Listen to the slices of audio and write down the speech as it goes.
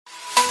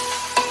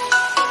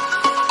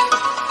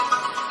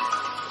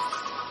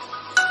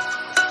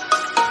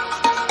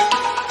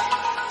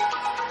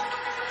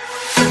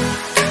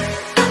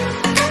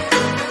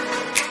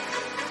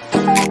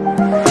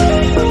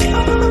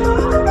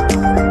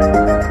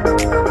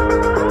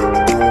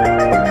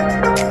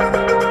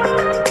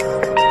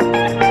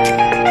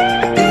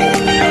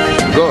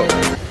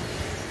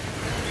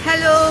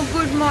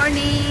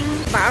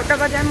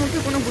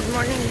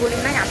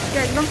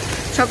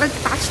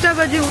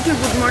বাজে উঠে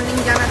good morning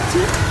জানাচ্ছি।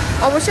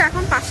 অবশ্যই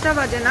এখন 5টা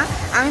বাজে না,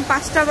 আমি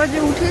 5টা বাজে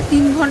উঠে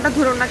 3 ঘন্টা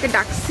ধরে ওনাকে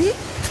ডাকছি।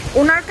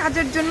 ওনার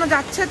কাজের জন্য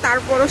যাচ্ছে,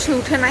 তারপরও সে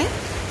উঠে নাই।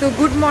 তো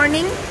গুড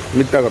মর্নিং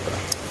মিথ্যা কথা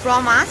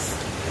from us,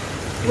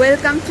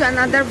 welcome to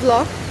another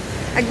blog.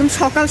 একদম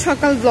সকাল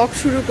সকাল ব্লগ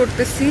শুরু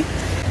করতেছি।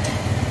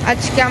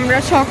 আজকে আমরা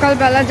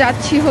সকালবেলা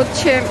যাচ্ছি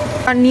হচ্ছে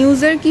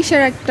নিউজের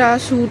কিসের একটা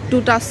শ্যুট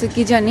টুট আছে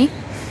কি জানি,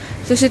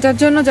 তো সেটার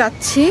জন্য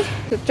যাচ্ছি।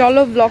 তো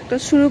চলো ব্লগটা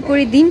শুরু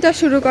করি, দিনটা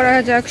শুরু করা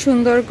যাক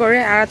সুন্দর করে।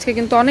 আর আজকে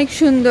কিন্তু অনেক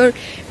সুন্দর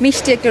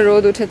মিষ্টি একটা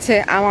রোদ উঠেছে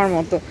আমার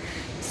মতো।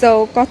 সো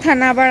কথা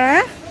না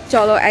বাড়ায়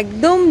চলো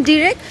একদম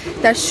ডিরেক্ট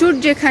তার শ্যুট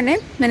যেখানে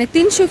মানে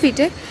 300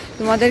 ফিটে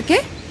তোমাদেরকে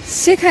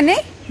সেখানে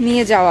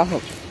নিয়ে যাওয়া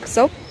হোক।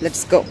 So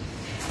let's go.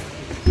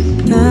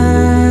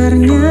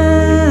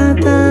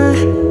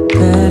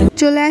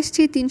 চলে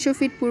আসছি 300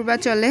 ফিট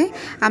পূর্বাচলে।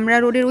 আমরা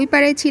রোডের ওই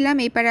পারে ছিলাম,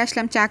 এই পারে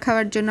আসলাম চা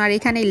খাওয়ার জন্য। আর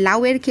এখানে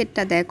লাউয়ের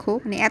ক্ষেতটা দেখো,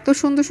 মানে এত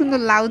সুন্দর সুন্দর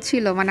লাউ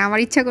ছিল, মানে আমার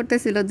ইচ্ছা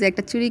করতেছিল যে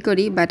একটা চুরি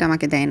করি, বাট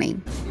আমাকে দেয় নাই।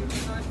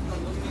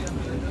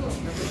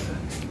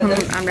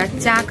 আমরা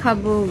চা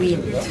খাবো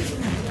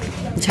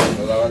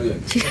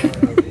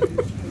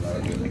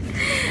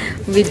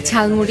উইথ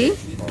ঝালমুড়ি,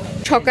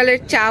 সকালের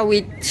চা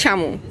উইথ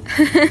শামু।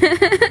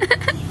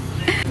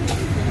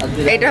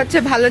 এটা হচ্ছে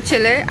ভালো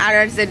ছেলে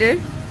RRZ এর।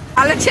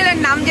 ভালো ছেলের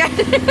নাম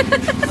জানি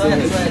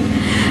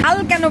লাল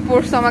কেন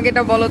পড়ছো আমাকে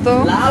এটা বলো তো।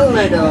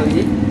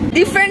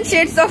 ডিফারেন্ট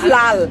শেডস অফ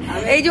লাল।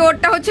 এই যে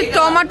ওটা হচ্ছে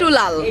টমেটো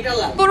লাল,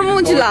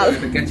 তরমুজ লাল,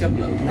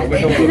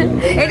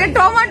 এটা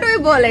টমেটোই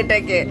বলে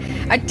এটাকে।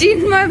 আর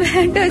চিনময়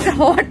ব্যান্ডটা হচ্ছে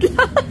হট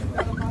লাল।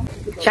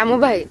 শ্যামু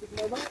ভাই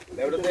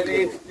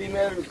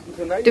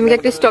তুমি কি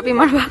একটা স্টপি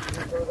মারবা?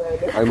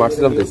 আমি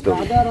মারছিলাম তো স্টপ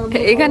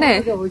এখানে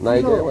না,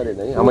 একেবারে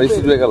নাই, আমার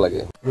স্পিড ব্রেকার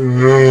লাগে।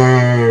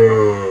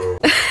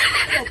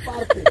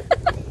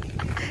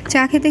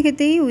 চা খেতে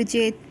খেতেই ওই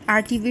যে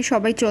RTV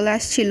সবাই চলে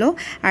আসছিল,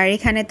 আর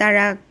এখানে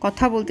তারা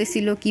কথা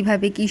বলতেছিল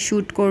কিভাবে কি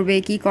শ্যুট করবে,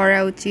 কি করা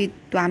উচিত।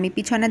 তো আমি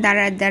পিছনে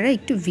দাঁড়ায় দাঁড়ায়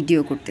একটু ভিডিও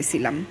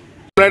করতেছিলাম।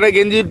 একটা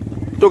গেঞ্জি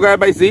টোকায়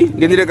পাইছি,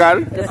 গেঞ্জিটা কার?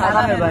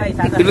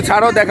 একটু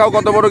ছাড়ো, দেখাও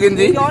কত বড়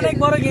গেঞ্জি। অনেক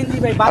বড় গেঞ্জি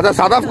ভাই। আচ্ছা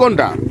সাদাফ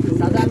কোনটা?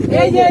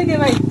 এই যে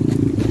ভাই,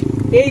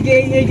 এই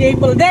যে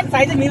বল দেখ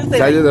সাইজে মিলছে,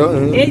 সাইজে দাও।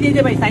 এই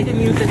যে ভাই সাইজে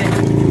মিলছে, দেখ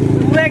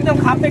পুরো একদম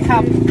খাপে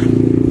খাপ।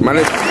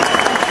 মানে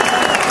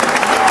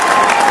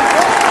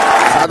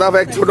সাদাফ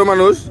এক ছোট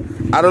মানুষ,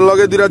 আর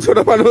লগে দুইটা ছোট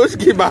মানুষ,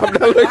 কি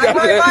ভাবনা লই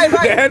যাবে।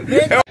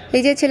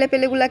 এই যে ছেলে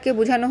পেলেগুলাকে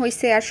বোঝানো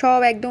হয়েছে, আর সব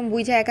একদম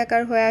বুঝা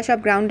একাকার হয়ে সব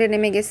গ্রাউন্ডে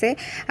নেমে গেছে।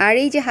 আর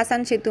এই যে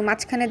হাসান সেতু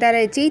মাঝখানে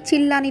দাঁড়ায় যেই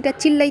চিল্লানিটা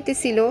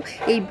চিল্লাইতেছিল,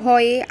 এই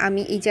ভয়ে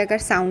আমি এই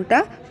জায়গার সাউন্ডটা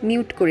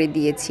মিউট করে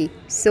দিয়েছি।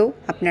 সো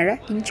আপনারা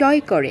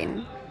এনজয় করেন।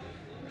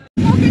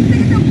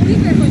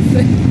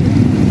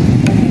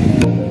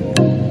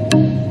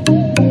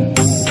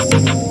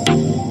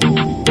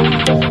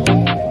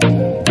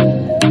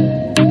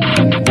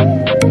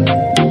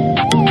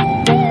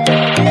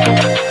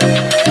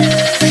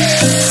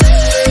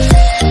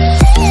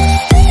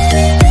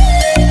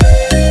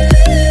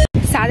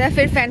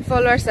 সাদাফের ফ্যান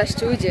ফলোয়ার্স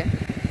আসছে, ওই যে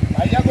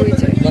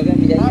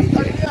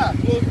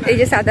এই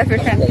যে সাদাফের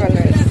ফ্যান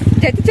ফলোয়ার্স।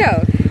 যেতে চাও?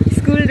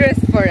 স্কুল ড্রেস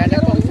পরা না?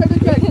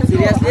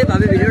 সিরিয়াসলি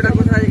ভাবে ভিডিওটা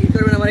কোথায় ই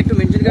করবেন আমার একটু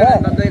মেনশন করবেন,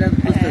 বাদদাইরা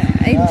বুঝতেছি।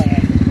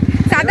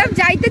 সাদাফ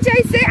যাইতে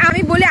চাইছে,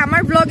 আমি বলি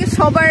আমার ব্লগে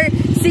সবার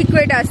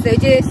সিক্রেট আছে। ওই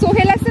যে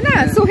সোহেল আছে না,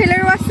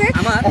 সোহেলেরও আছে।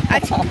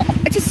 আচ্ছা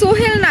আচ্ছা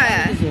সোহেল না,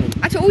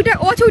 আচ্ছা ওইটা,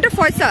 ও আচ্ছা ওইটা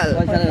ফয়সাল।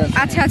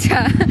 আচ্ছা আচ্ছা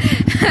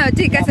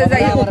ঠিক আছে,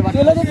 যাই হোক।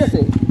 চলে যেতেছে,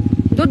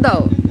 দূর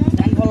দাও,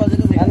 ফ্যান ফলো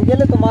যেতেছে, আমি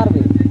গেলে তো মারবে।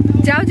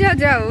 যাও যাও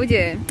যাও। ওই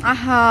যে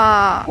আহা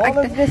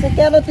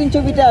কেন 300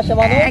 ফিটে আসে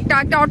মানে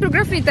একটা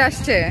অটোগ্রাফ নিতে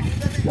আসছে,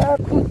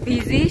 খুব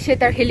বিজি। সে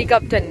তার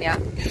হেলিকপ্টার নিয়ে।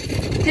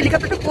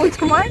 হেলিকপ্টারটা কই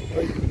তোমার?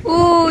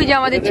 ওই যে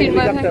আমাদের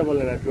চিন্ময় ভাই,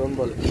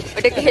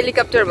 ওটাকে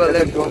হেলিকপ্টার বলে,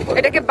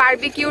 এটাকে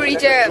বারবিকিউর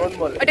ইজে,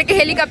 ওটাকে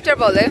হেলিকপ্টার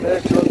বলে,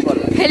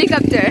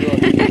 helicopter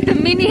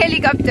mini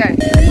helicopter.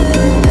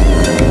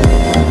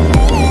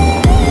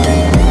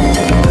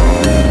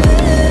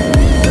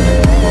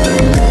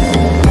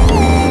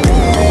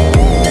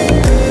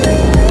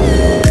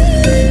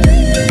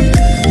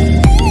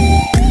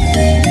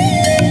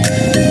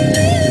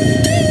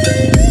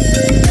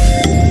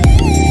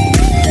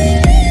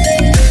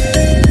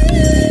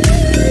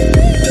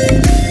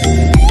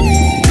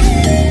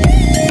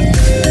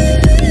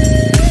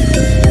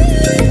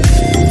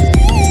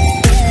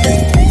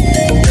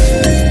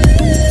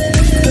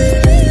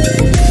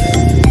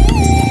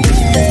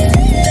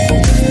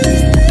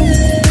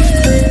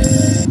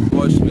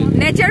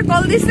 Nature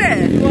call দিছে।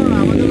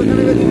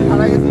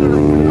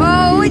 ও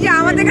ওই যে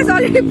আমাদের কাছে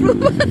অলরেডি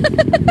প্রুফ।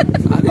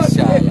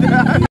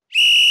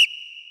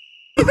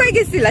 কই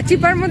গেছিলা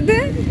চিপার মধ্যে?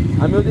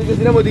 আমি ওদিকে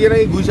গেছিলাম, ওদিকে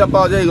নাকি গুইসাপ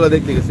পাওয়া যায়, এগুলো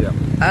দেখতে গেছিলাম।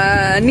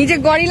 নিজে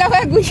গরিলা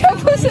হয়ে গুইসাপ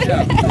বসে।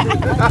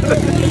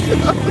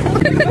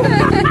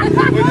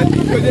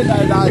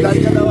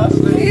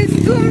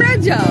 তোমরা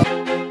যাও।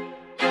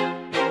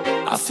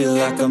 I feel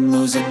like I'm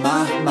losing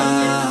my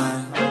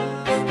mind.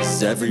 Is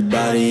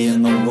everybody in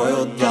the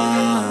world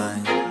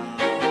blind?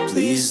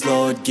 Please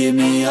Lord give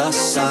me a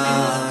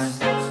sign,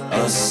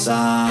 a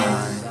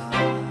sign.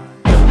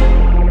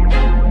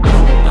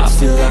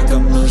 feel like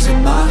I'm losing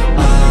my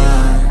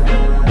mind.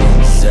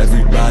 Is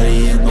everybody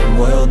in the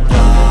world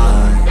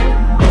blind?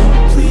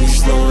 Please,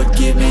 Lord,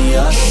 give me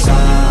a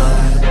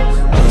sign,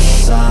 a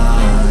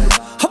sign.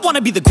 I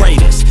wanna be the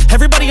greatest.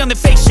 Everybody on the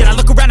fake shit. I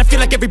look around and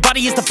feel like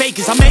everybody is the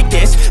fakest. I make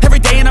this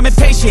every day and I'm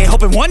impatient,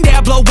 hoping one day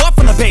I blow up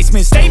from the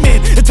basement. Statement,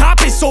 the top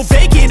is so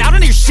vacant. I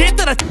don't hear shit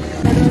that I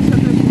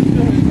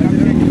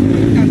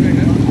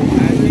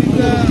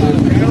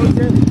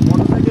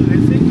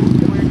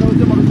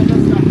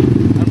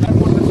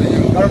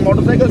কারণ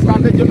motorcycle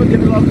স্টার্টের জন্য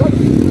যেটা দরকার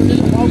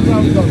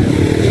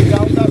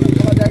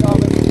খোলা জায়গা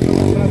হবে,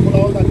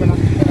 খোলাও থাকবে না।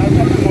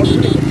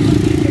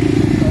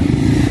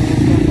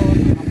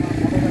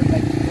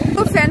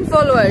 Fan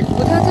follower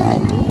কোথা যাবে?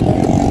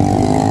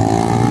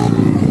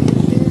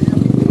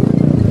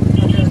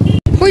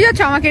 কই যাচ্ছ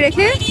আমাকে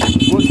রেখে?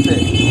 বসতে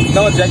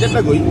তোমার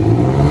জ্যাকেটটা কই?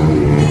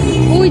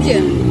 ওই যে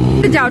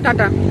যাও,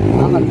 টাটা।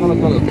 চলো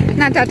চলো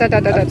না, টাটা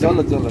টাটা টাটা।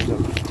 চলো চলো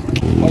চলো।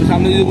 ওর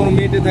সামনে যদি কোনো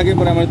মেয়েটে থাকে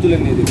পরে আমার তুলে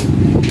নিয়ে দেবে।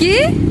 কি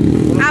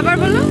আবার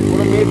বলো?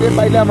 কোনো মেয়েটে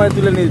পাইলে আমার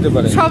তুলে নিয়ে দিতে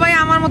পারে। সবাই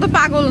আমার মতো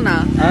পাগল না।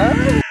 হ্যাঁ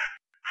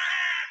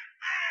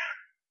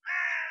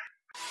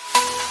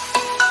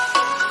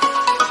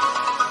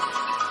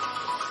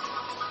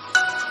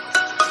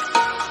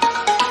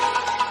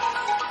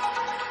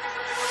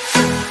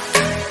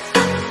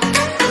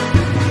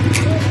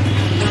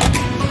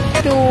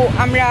তো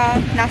আমরা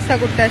নাস্তা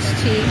করতে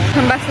আসছি,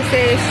 এখন বাসে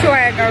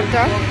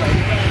 11:15।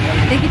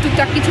 দেখি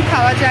টুকটাক কিছু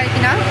খাওয়া যায়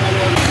কিনা।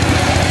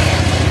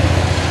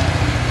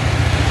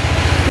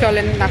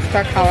 চলেন নাস্তা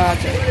খাওয়া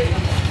যায়।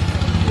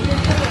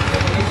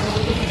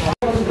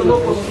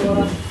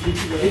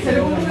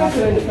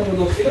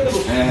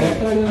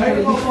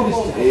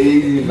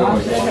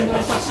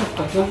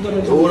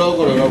 ওরাও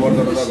করো না,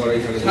 বর্তমানটা করে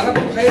এখানে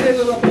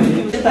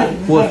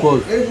পোজ পোজ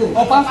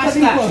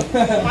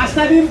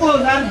পাঁচটা ডিম পোজ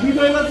আর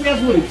ভিডিও এবার পেঁয়াজ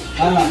মরিচ।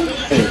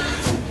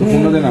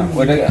 মনে দেয় না,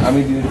 ওইটা আমি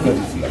দিয়ে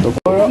দিয়েছিলাম। তো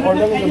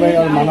অর্ডার করতে ভাই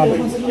আর মানাবে।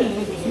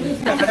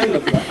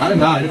 আরে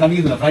না, এটা আমি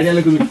দিলাম। ফ্রাইডে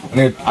আলে তুমি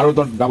মানে আরো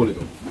তো ডাবল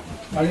দিও।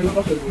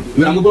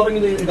 তুমি আমাকে বলবেন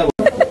কিন্তু এটা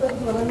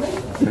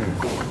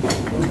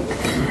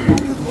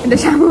এটা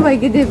শামু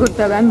ভাইকে দিয়ে করতে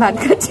হবে। আমি ভাত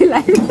খাচ্ছি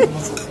লাইভে।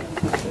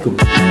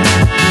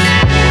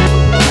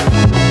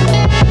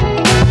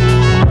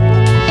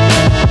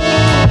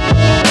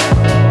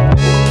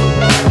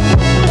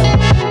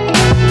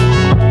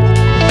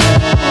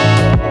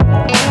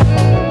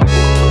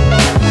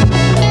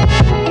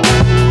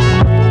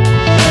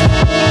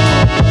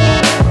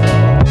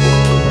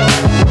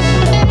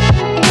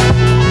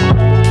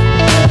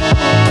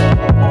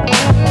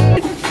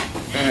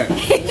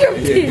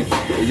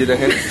 এই যে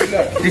দেখেন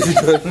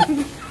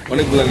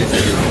অনেকগুলো নিচ্ছে।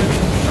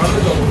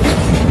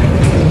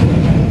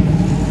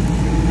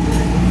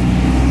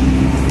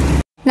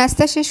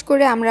 নাস্তা শেষ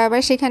করে আমরা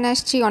আবার সেখানে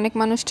আসছি, অনেক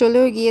মানুষ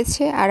চলেও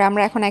গিয়েছে আর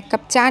আমরা এখন 1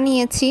 কাপ চা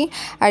নিয়েছি।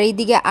 আর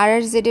এইদিকে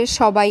RRZ এর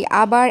সবাই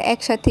আবার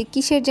একসাথে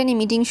কিসের জানি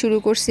মিটিং শুরু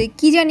করছে,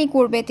 কি জানি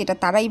করবে এটা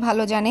তারাই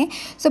ভালো জানে।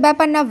 সো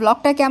ব্যাপার না,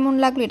 ব্লগটা কেমন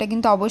লাগলো এটা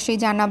কিন্তু অবশ্যই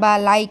জানাবা,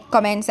 লাইক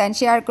কমেন্টস অ্যান্ড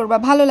শেয়ার করবা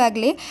ভালো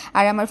লাগলে।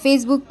 আর আমার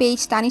ফেসবুক পেজ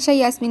তানিশা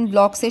ইয়াসমিন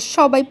ব্লগসের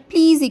সবাই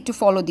প্লিজ একটু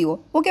ফলো দিও।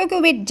 ওকে ওকে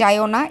ওয়েট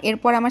যাইও না,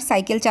 এরপর আমার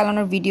সাইকেল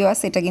চালানোর ভিডিও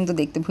আছে, এটা কিন্তু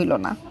দেখতে ভুলো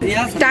না।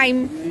 Time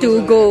to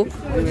go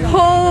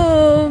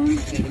home,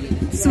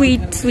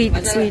 sweet sweet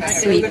sweet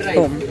sweet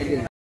home.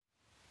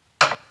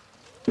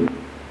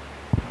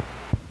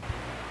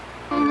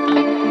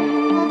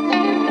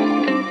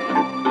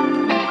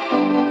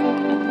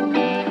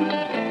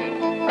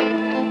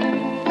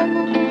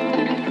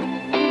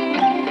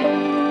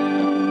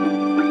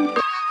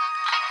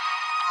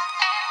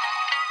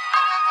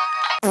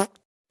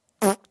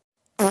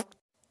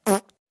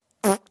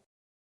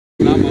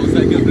 না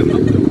মোটরসাইকেল